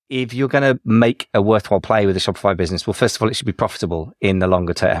if you're going to make a worthwhile play with a Shopify business, well, first of all, it should be profitable in the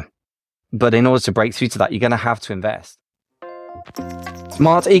longer term. But in order to break through to that, you're going to have to invest.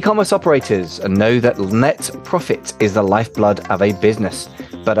 Smart e-commerce operators know that net profit is the lifeblood of a business,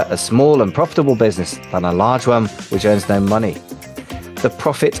 better a small and profitable business than a large one which earns no money. The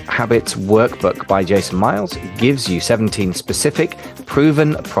Profit Habits Workbook by Jason Miles gives you 17 specific,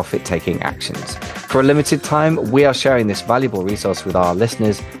 proven profit-taking actions. For a limited time, we are sharing this valuable resource with our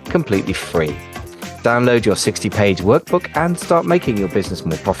listeners completely free. Download your 60-page workbook and start making your business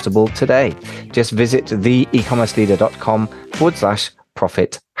more profitable today. Just visit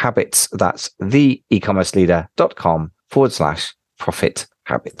theecommerceleader.com/profit habits. That's theecommerceleader.com/profit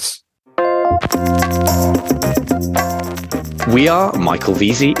habits. We are Michael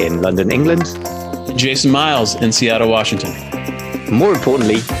Veazey in London, England. Jason Miles in Seattle, Washington. More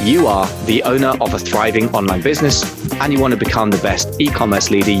importantly, you are the owner of a thriving online business and you want to become the best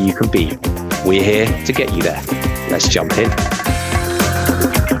e-commerce leader you can be. We're here to get you there. Let's jump in.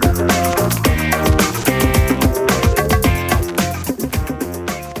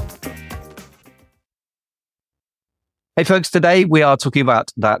 Hey folks, today we are talking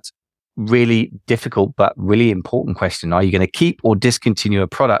about that really difficult but really important question. Are you going to keep or discontinue a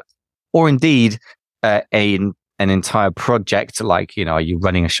product, or indeed an entire project? Like, are you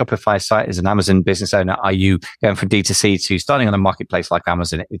running a Shopify site as an Amazon business owner? Are you going from D2C to starting on a marketplace like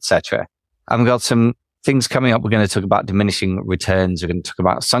Amazon, etc.? And we've got some things coming up. We're going to talk about diminishing returns. We're going to talk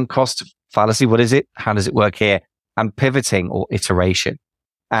about sunk cost fallacy. What is it? How does it work here? And pivoting or iteration.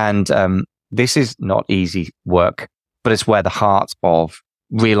 And this is not easy work, but it's where the heart of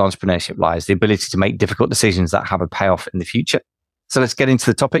real entrepreneurship lies, the ability to make difficult decisions that have a payoff in the future. So let's get into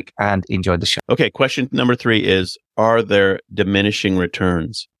the topic and enjoy the show. Okay, question number 3 is, are there diminishing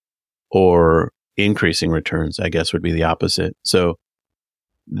returns or increasing returns? I guess would be the opposite. So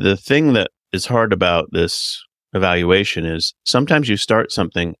the thing that is hard about this evaluation is sometimes you start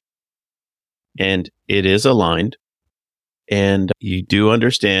something and it is aligned and you do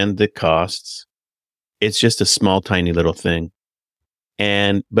understand the costs. It's just a small, tiny little thing.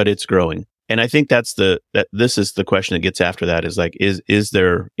 But it's growing. And I think this is the question that gets after that is like, is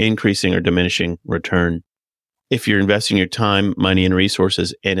there increasing or diminishing return? If you're investing your time, money, and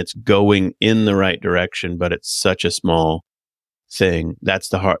resources and it's going in the right direction, but it's such a small thing, that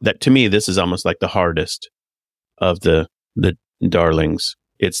to me, this is almost like the hardest of the darlings.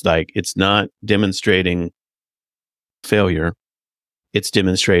 It's like, it's not demonstrating failure. It's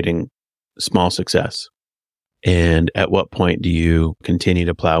demonstrating small success. And at what point do you continue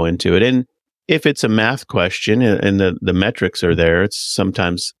to plow into it? And if it's a math question and the metrics are there, it's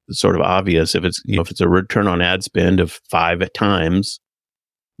sometimes sort of obvious. If it's a return on ad spend of 5 times,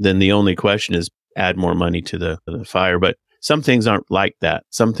 then the only question is add more money to the fire. But some things aren't like that.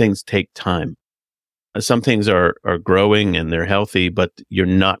 Some things take time. Some things are growing and they're healthy, but you're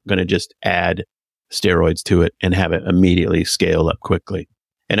not going to just add steroids to it and have it immediately scale up quickly.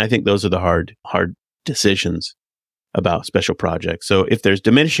 And I think those are the hard decisions about special projects. So if there's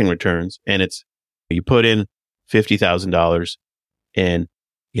diminishing returns and you put in $50,000 and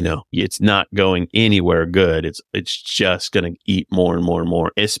it's not going anywhere good, it's just going to eat more and more and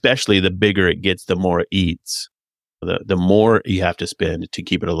more. Especially the bigger it gets, the more it eats. The more you have to spend to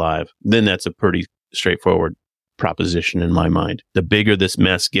keep it alive. Then that's a pretty straightforward proposition in my mind. The bigger this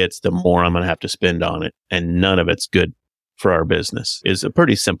mess gets, the more I'm going to have to spend on it, and none of it's good for our business. Is a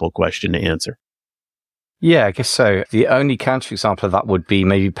pretty simple question to answer. Yeah, I guess so. The only counterexample of that would be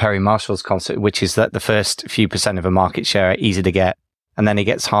maybe Perry Marshall's concept, which is that the first few percent of a market share are easy to get, and then it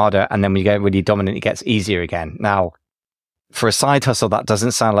gets harder, and then when you get really dominant, it gets easier again. Now, for a side hustle, that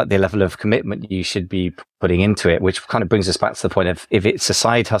doesn't sound like the level of commitment you should be putting into it, which kind of brings us back to the point of, if it's a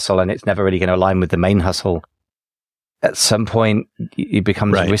side hustle and it's never really going to align with the main hustle, at some point it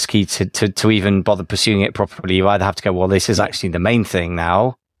becomes risky to even bother pursuing it properly. You either have to go, well, this is actually the main thing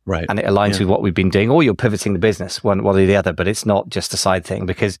now, right, and it aligns with what we've been doing, or you're pivoting the business, one or the other, but it's not just a side thing.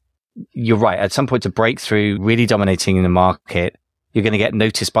 Because you're right, at some point to break through, really dominating in the market, you're going to get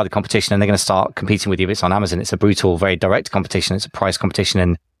noticed by the competition and they're going to start competing with you. If it's on Amazon, it's a brutal, very direct competition. It's a price competition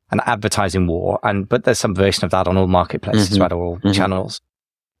and an advertising war. But there's some version of that on all marketplaces, right, or all channels.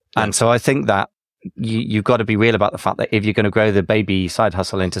 Yeah. And so I think that you've got to be real about the fact that if you're going to grow the baby side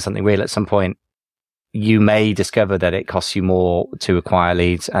hustle into something real at some point, you may discover that it costs you more to acquire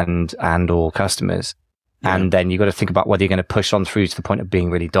leads and or customers. Yeah. And then you've got to think about whether you're going to push on through to the point of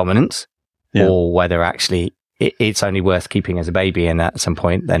being really dominant, or whether actually it's only worth keeping as a baby, and at some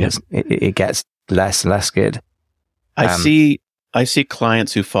point then it gets less and less good. I see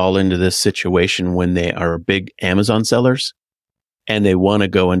clients who fall into this situation when they are big Amazon sellers and they want to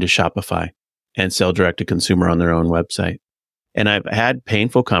go into Shopify and sell direct to consumer on their own website. And I've had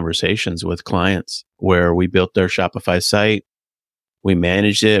painful conversations with clients where we built their Shopify site, we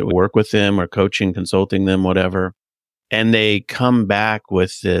managed it, we work with them or coaching, consulting them, whatever. And they come back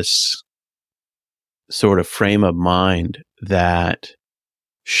with this sort of frame of mind that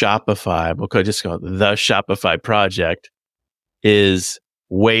Shopify, we'll just call it the Shopify project, is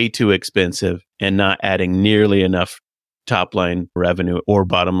way too expensive and not adding nearly enough top line revenue or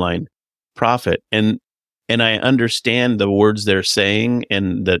bottom line profit. And I understand the words they're saying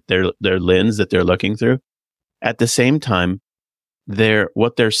and that their lens that they're looking through. At the same time,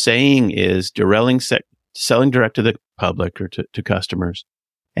 what they're saying is selling direct to the public or to customers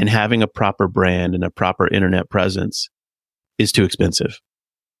and having a proper brand and a proper internet presence is too expensive.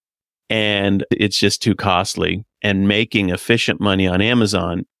 And it's just too costly. And making efficient money on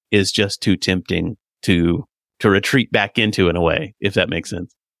Amazon is just too tempting to retreat back into in a way, if that makes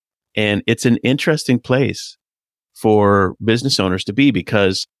sense. And it's an interesting place for business owners to be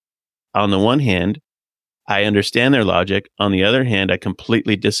because on the one hand, I understand their logic. On the other hand, I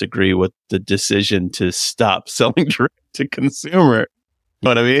completely disagree with the decision to stop selling direct to consumer. You know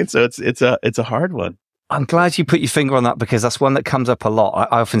what I mean? So it's a hard one. I'm glad you put your finger on that because that's one that comes up a lot.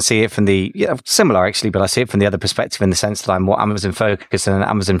 I often see it from similar actually, but I see it from the other perspective in the sense that I'm more Amazon focused and an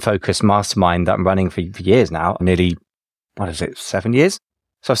Amazon focused mastermind that I'm running for years now, nearly, 7 years?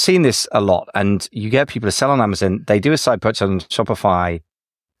 So I've seen this a lot and you get people to sell on Amazon, they do a side project on Shopify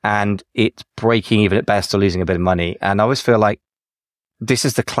and it's breaking even at best or losing a bit of money. And I always feel like this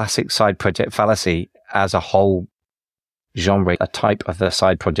is the classic side project fallacy as a whole genre, a type of the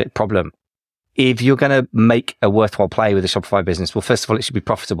side project problem. If you're going to make a worthwhile play with a Shopify business, well, first of all, it should be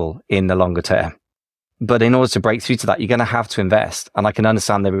profitable in the longer term. But in order to break through to that, you're going to have to invest. And I can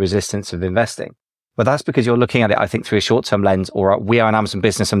understand the resistance of investing. But that's because you're looking at it, I think, through a short-term lens, or we are an Amazon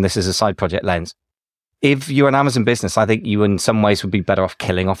business and this is a side project lens. If you're an Amazon business, I think you in some ways would be better off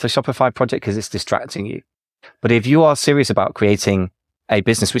killing off the Shopify project because it's distracting you. But if you are serious about creating a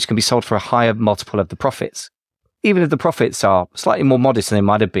business which can be sold for a higher multiple of the profits, even if the profits are slightly more modest than they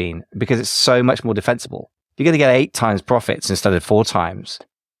might have been, because it's so much more defensible, you're going to get 8 times profits instead of 4 times.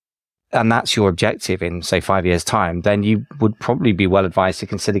 And that's your objective in, say, 5 years' time, then you would probably be well advised to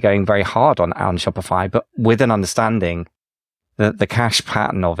consider going very hard on Shopify, but with an understanding that the cash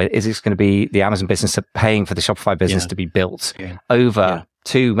pattern of it is it's going to be the Amazon business paying for the Shopify business to be built over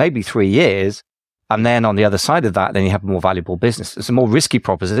 2, maybe 3 years. And then on the other side of that, then you have a more valuable business. It's a more risky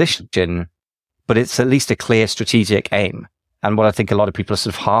proposition, but it's at least a clear strategic aim. And what I think a lot of people are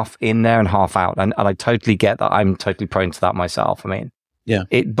sort of half in there and half out. And I totally get that. I'm totally prone to that myself. I mean,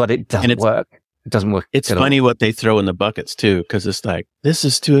 but it doesn't work. It doesn't work. It's funny what they throw in the buckets too, because it's like, this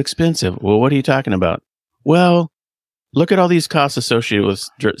is too expensive. Well, what are you talking about? Well, look at all these costs associated with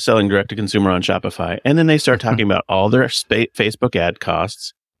selling direct to consumer on Shopify. And then they start talking about all their Facebook ad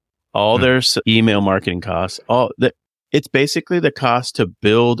costs, all their email marketing costs, it's basically the cost to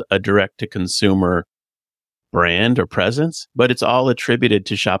build a direct to consumer brand or presence, but it's all attributed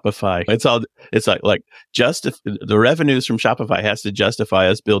to Shopify. It's like the revenues from Shopify has to justify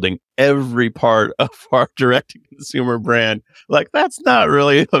us building every part of our direct to consumer brand. Like, that's not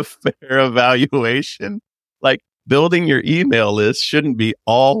really a fair evaluation. Like, building your email list shouldn't be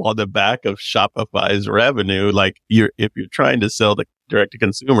all on the back of Shopify's revenue. Like, if you're trying to sell the direct to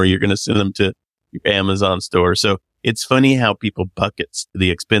consumer, you're going to send them to your Amazon store. So it's funny how people bucket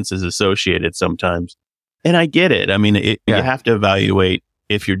the expenses associated sometimes. And I get it. I mean, you have to evaluate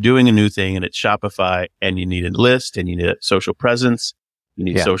if you're doing a new thing and it's Shopify and you need a list and you need a social presence, you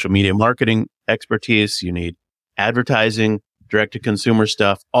need social media marketing expertise, you need advertising, direct to consumer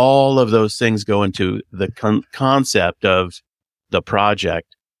stuff. All of those things go into the concept of the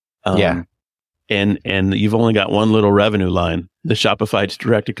project. And you've only got one little revenue line, the Shopify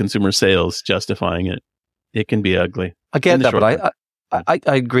direct to consumer sales justifying it. It can be ugly. I get that, but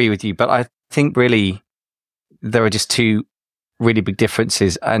I agree with you. But I think really there are just 2 really big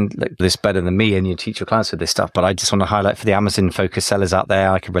differences, and this better than me, and you teach your clients with this stuff. But I just want to highlight for the Amazon focused sellers out there,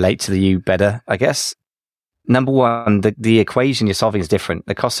 I can relate to you better, I guess. Number one, the equation you're solving is different.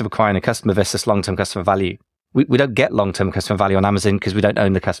 The cost of acquiring a customer versus long-term customer value. We don't get long-term customer value on Amazon because we don't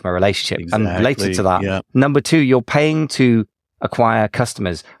own the customer relationship. Exactly. And related to that, number 2, you're paying to acquire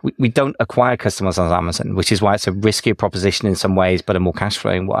customers. We don't acquire customers on Amazon, which is why it's a riskier proposition in some ways, but a more cash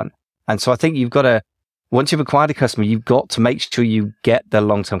flowing one. And so I think you've got to, once you've acquired a customer, you've got to make sure you get the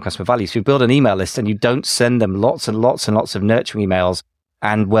long-term customer value. So you build an email list and you don't send them lots and lots and lots of nurturing emails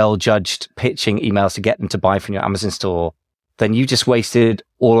and well-judged pitching emails to get them to buy from your Amazon store, then you just wasted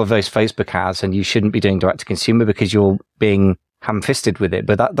all of those Facebook ads and you shouldn't be doing direct to consumer because you're being ham-fisted with it,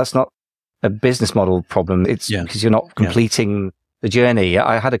 but that's not a business model problem. It's because you're not completing the journey.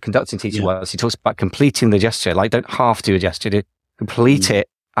 I had a conducting teacher once. He talks about completing the gesture. Like, don't half do a gesture, to complete it,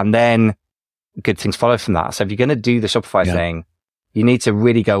 and then good things follow from that. So if you're going to do the Shopify thing, you need to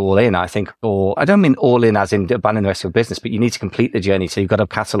really go all in, I think. Or I don't mean all in as in abandon the rest of your business, but you need to complete the journey. So you've got a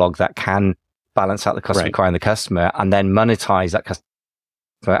catalog that can balance out the cost of acquiring the customer and then monetize that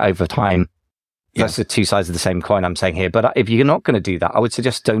customer over time. That's the two sides of the same coin I'm saying here. But if you're not going to do that, I would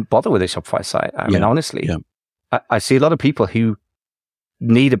suggest don't bother with a Shopify site. I mean, honestly, I see a lot of people who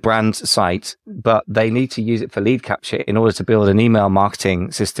need a brand site, but they need to use it for lead capture in order to build an email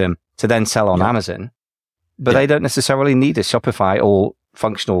marketing system to then sell on Amazon. But they don't necessarily need a Shopify or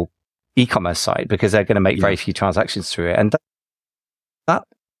functional e-commerce site because they're going to make very few transactions through it. And that,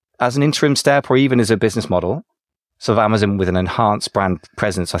 as an interim step or even as a business model, sort of Amazon with an enhanced brand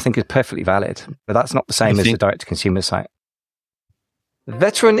presence, I think is perfectly valid. But that's not the same as the direct-to-consumer site.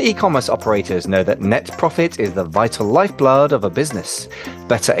 Veteran e-commerce operators know that net profit is the vital lifeblood of a business.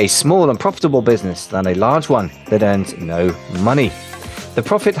 Better a small and profitable business than a large one that earns no money. The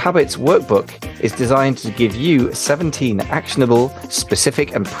Profit Habits Workbook is designed to give you 17 actionable,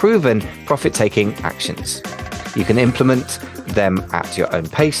 specific, and proven profit-taking actions. You can implement them at your own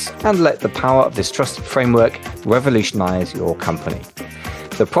pace and let the power of this trusted framework revolutionize your company.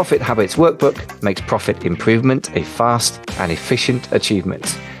 The Profit Habits Workbook makes profit improvement a fast and efficient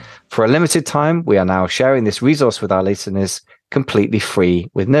achievement. For a limited time, we are now sharing this resource with our listeners completely free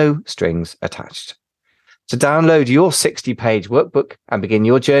with no strings attached. To download your 60-page workbook and begin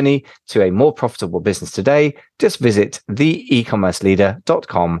your journey to a more profitable business today, just visit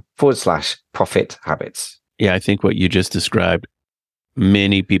theecommerceleader.com/profit habits. Yeah, I think what you just described,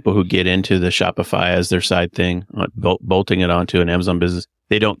 many people who get into the Shopify as their side thing, bolting it onto an Amazon business,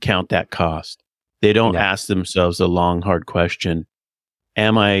 they don't count that cost. They don't ask themselves the long, hard question,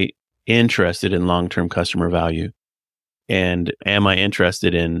 am I interested in long-term customer value? And am I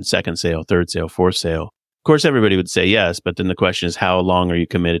interested in second sale, third sale, fourth sale? Of course, everybody would say yes, but then the question is, how long are you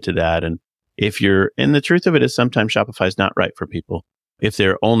committed to that? And and the truth of it is sometimes Shopify is not right for people. If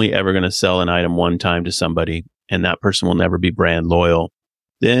they're only ever going to sell an item one time to somebody and that person will never be brand loyal,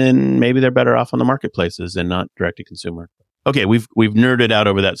 then maybe they're better off on the marketplaces and not direct to consumer. Okay, we've nerded out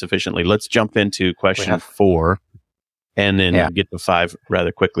over that sufficiently. Let's jump into question 4 and then get to 5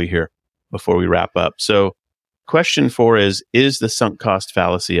 rather quickly here before we wrap up. So question 4 is the sunk cost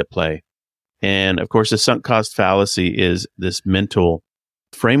fallacy at play? And of course, the sunk cost fallacy is this mental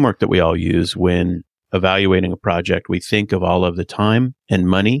framework that we all use when evaluating a project. We think of all of the time and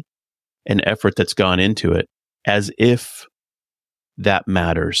money and effort that's gone into it as if that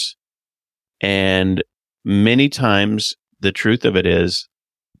matters. And many times, the truth of it is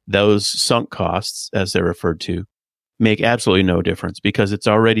those sunk costs, as they're referred to, make absolutely no difference because it's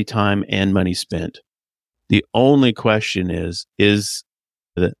already time and money spent. The only question is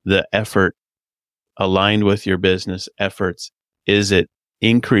the effort aligned with your business efforts? Is it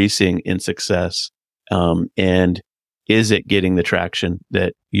increasing in success? And is it getting the traction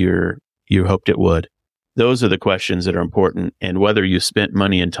that you hoped it would? Those are the questions that are important. And whether you spent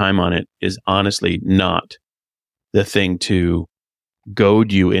money and time on it is honestly not the thing to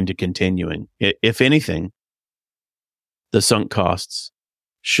goad you into continuing. If anything, the sunk costs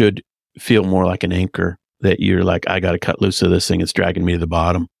should feel more like an anchor that you're like, I got to cut loose of this thing. It's dragging me to the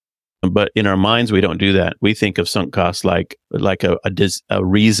bottom. But in our minds, we don't do that. We think of sunk costs like a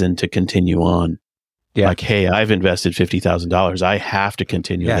reason to continue on. Yeah. Like, hey, I've invested $50,000. I have to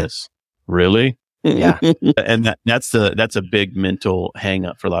continue this. Really? Yeah. And that's a big mental hang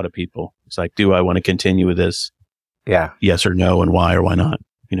up for a lot of people. It's like, do I want to continue with this? Yeah. Yes or no, and why or why not?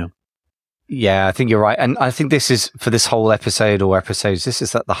 Yeah, I think you're right. And I think this is, for this whole episode or episodes, this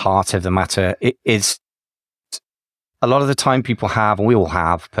is at the heart of the matter. It is a lot of the time people have, and we all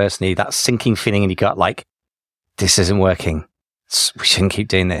have personally, that sinking feeling in your gut, like, this isn't working. We shouldn't keep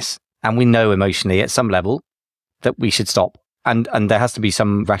doing this. And we know emotionally at some level that we should stop. And there has to be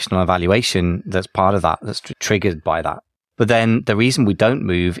some rational evaluation that's part of that, that's triggered by that. But then the reason we don't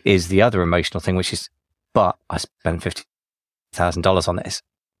move is the other emotional thing, which is, but I spent $50,000 on this.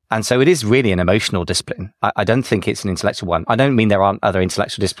 And so it is really an emotional discipline. I don't think it's an intellectual one. I don't mean there aren't other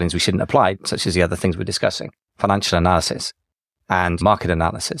intellectual disciplines we shouldn't apply, such as the other things we're discussing, financial analysis and market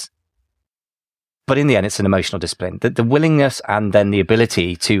analysis. But in the end, it's an emotional discipline. The willingness and then the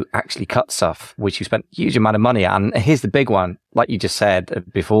ability to actually cut stuff, which you spent a huge amount of money on. And here's the big one, like you just said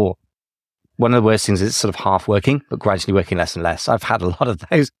before. One of the worst things is it's sort of half working, but gradually working less and less. I've had a lot of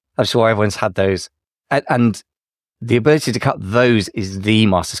those. I'm sure everyone's had those. And the ability to cut those is the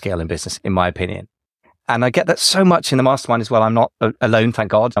master scale in business, in my opinion. And I get that so much in the mastermind as well. I'm not alone,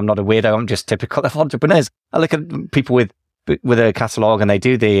 thank God. I'm not a weirdo. I'm just typical of entrepreneurs. I look at people with a catalog and they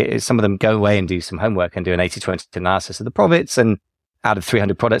do some of them go away and do some homework and do an 80-20 analysis of the profits. And out of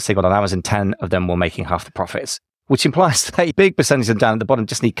 300 products they got on Amazon, 10 of them were making half the profits, which implies that a big percentage of them down at the bottom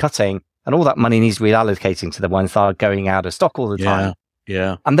just need cutting. And all that money needs reallocating to the ones that are going out of stock all the time.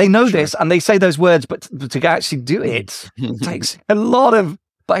 Yeah. And they know this and they say those words, but to actually do it takes a lot of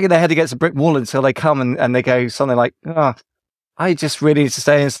banging their head against a brick wall until they come and they go something like, I just really need to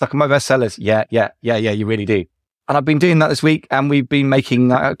stay in stock of my bestsellers. Yeah, you really do. And I've been doing that this week and we've been making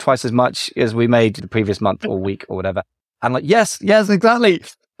twice as much as we made the previous month or week or whatever. And like, yes, exactly.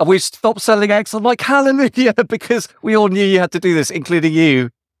 And we've stopped selling eggs. I'm like, hallelujah, because we all knew you had to do this, including you.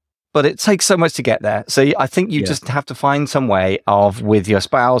 But it takes so much to get there. So I think you just have to find some way of, with your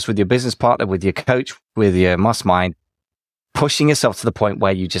spouse, with your business partner, with your coach, with your mastermind, pushing yourself to the point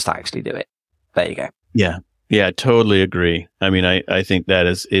where you just actually do it. There you go. Yeah, totally agree. I mean, I think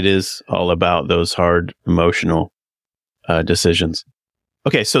it is all about those hard emotional decisions.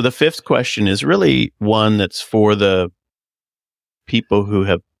 Okay, so the fifth question is really one that's for the people who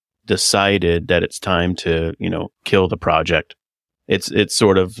have decided that it's time to, kill the project. It's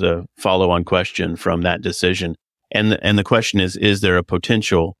sort of the follow-on question from that decision. And the question is there a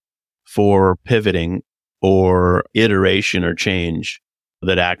potential for pivoting or iteration or change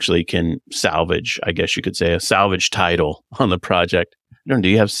that actually can salvage, I guess you could say, a salvage title on the project? Do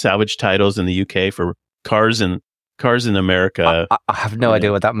you have salvage titles in the UK for cars in America? I have no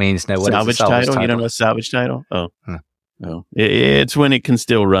idea what that means. No, what salvage is a salvage title? You don't know a salvage title? Oh, no. No. It's when it can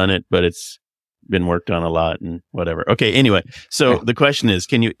still run it, but it's been worked on a lot and whatever. Okay. Anyway, so the question is,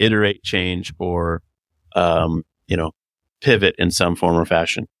 can you iterate, change, or, pivot in some form or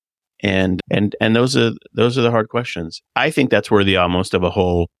fashion? And those are the hard questions. I think that's worthy almost of a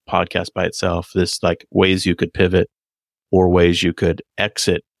whole podcast by itself. This like ways you could pivot or ways you could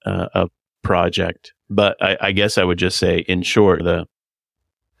exit a project. But I guess I would just say, in short, the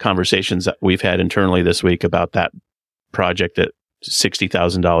conversations that we've had internally this week about that project that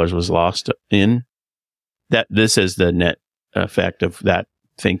 $60,000 was lost in, that this is the net effect of that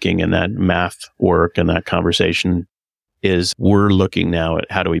thinking and that math work and that conversation is we're looking now at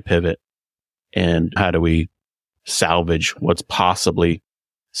how do we pivot and how do we salvage what's possibly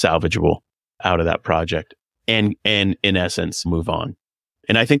salvageable out of that project and in essence move on.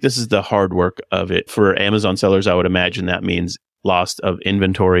 And I think this is the hard work of it. For Amazon sellers, I would imagine that means loss of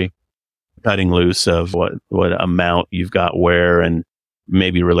inventory, cutting loose of what amount you've got where, and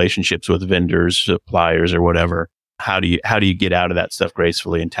maybe relationships with vendors, suppliers, or whatever. How do you get out of that stuff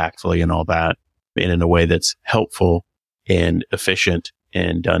gracefully and tactfully and all that, and in a way that's helpful and efficient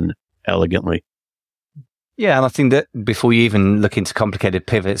and done elegantly? Yeah, and I think that before you even look into complicated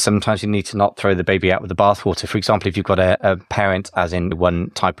pivots, sometimes you need to not throw the baby out with the bathwater. For example, if you've got a parent, as in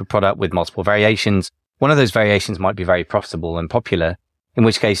one type of product with multiple variations, one of those variations might be very profitable and popular, in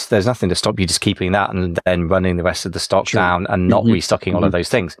which case there's nothing to stop you just keeping that and then running the rest of the stock down and not restocking all of those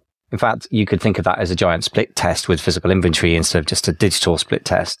things. In fact, you could think of that as a giant split test with physical inventory instead of just a digital split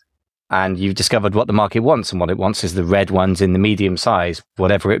test. And you've discovered what the market wants, and what it wants is the red ones in the medium size,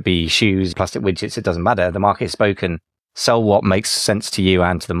 whatever it be, shoes, plastic widgets, it doesn't matter. The market has spoken. Sell what makes sense to you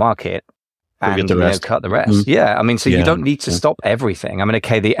and to the market, and cut the rest. Yeah, I mean, so you don't need to stop everything. I mean,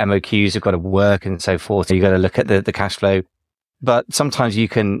 okay, the MOQs have got to work and so forth. So you've got to look at the cash flow, but sometimes you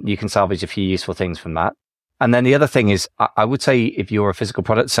can salvage a few useful things from that. And then the other thing is, I would say if you're a physical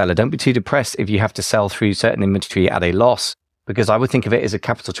product seller, don't be too depressed if you have to sell through certain inventory at a loss, because I would think of it as a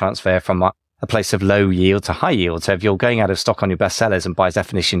capital transfer from a place of low yield to high yield. So if you're going out of stock on your best sellers, and by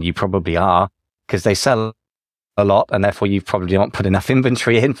definition, you probably are, because they sell a lot, and therefore you've probably not put enough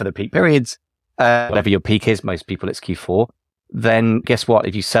inventory in for the peak periods, whatever your peak is, most people it's Q4, then guess what?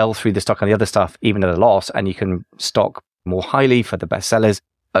 If you sell through the stock on the other stuff, even at a loss, and you can stock more highly for the best sellers,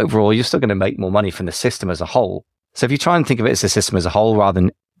 overall, you're still going to make more money from the system as a whole. So if you try and think of it as a system as a whole rather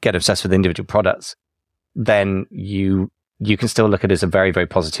than get obsessed with individual products, then you can still look at it as a very, very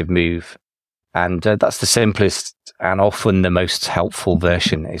positive move. And that's the simplest and often the most helpful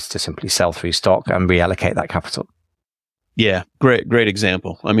version, is to simply sell through stock and reallocate that capital. Yeah, great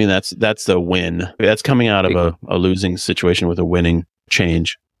example. I mean, that's the win. That's coming out of a losing situation with a winning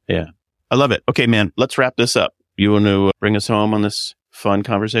change. Yeah, I love it. Okay, man, let's wrap this up. You want to bring us home on this fun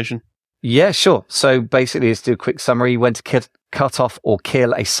conversation? Yeah, sure. So basically, let's do a quick summary. When to cut off or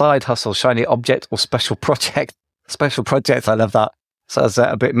kill a side hustle, shiny object, or special project. Special project, I love that. So that's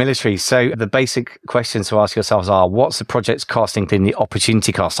a bit military. So the basic questions to ask yourselves are, what's the project's cost, including the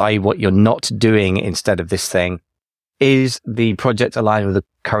opportunity cost, i.e. what you're not doing instead of this thing? is the project aligned with the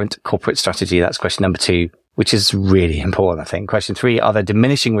current corporate strategy? That's question number 2, which is really important, I think. Question 3, are there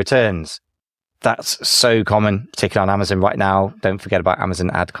diminishing returns? That's so common, particularly on Amazon right now. Don't forget about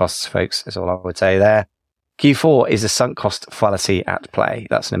Amazon ad costs, folks. That's all I would say there. Q4 is a sunk cost fallacy at play.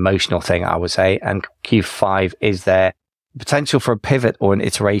 That's an emotional thing, I would say. And Q5 is there potential for a pivot or an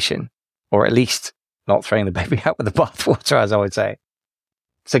iteration, or at least not throwing the baby out with the bathwater, as I would say.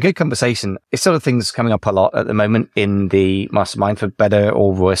 So good conversation. It's sort of things coming up a lot at the moment in the mastermind for better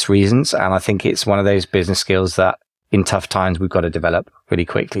or worse reasons. And I think it's one of those business skills that in tough times, we've got to develop really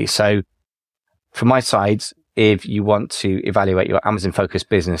quickly. So from my side, if you want to evaluate your Amazon focused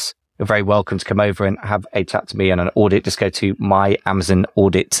business, you're very welcome to come over and have a chat to me on an audit. Just go to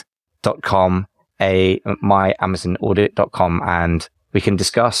myamazonaudit.com, myamazonaudit.com, and we can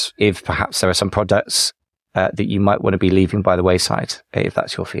discuss if perhaps there are some products that you might want to be leaving by the wayside, if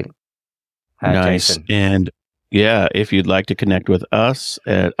that's your feeling. Nice. Jason. And yeah, if you'd like to connect with us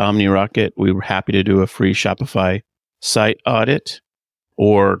at OmniRocket, we're happy to do a free Shopify site audit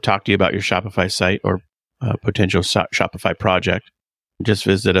or talk to you about your Shopify site or potential Shopify project. Just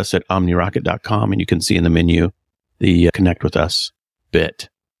visit us at omnirocket.com and you can see in the menu the Connect with Us bit.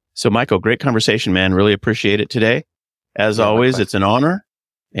 So, Michael, great conversation, man. Really appreciate it today. As always, it's an honor,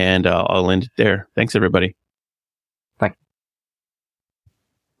 and I'll end it there. Thanks, everybody. Thank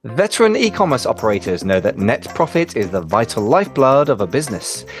you. Veteran e-commerce operators know that net profit is the vital lifeblood of a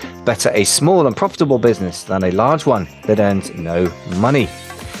business. Better a small and profitable business than a large one that earns no money.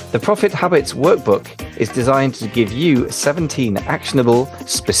 The Profit Habits Workbook is designed to give you 17 actionable,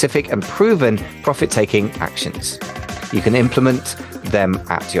 specific, and proven profit-taking actions. You can implement them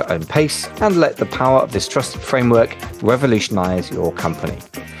at your own pace and let the power of this trusted framework revolutionize your company.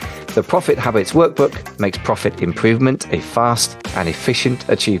 The Profit Habits Workbook makes profit improvement a fast and efficient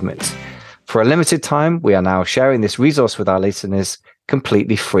achievement. For a limited time, we are now sharing this resource with our listeners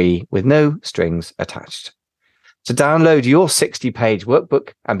completely free with no strings attached. To download your 60-page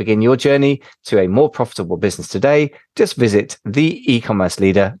workbook and begin your journey to a more profitable business today, just visit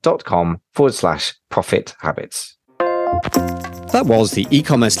theecommerceleader.com/profit habits. That was the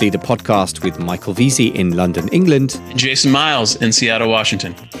E-commerce Leader podcast with Michael Vesey in London, England, and Jason Miles in Seattle,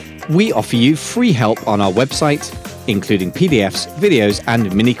 Washington. We offer you free help on our website, including PDFs, videos,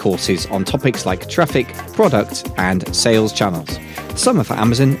 and mini courses on topics like traffic, product, and sales channels. Some are for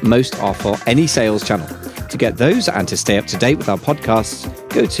Amazon, most are for any sales channel. To get those and to stay up to date with our podcasts,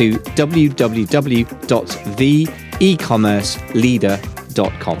 go to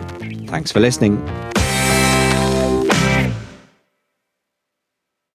www.theecommerceleader.com. Thanks for listening.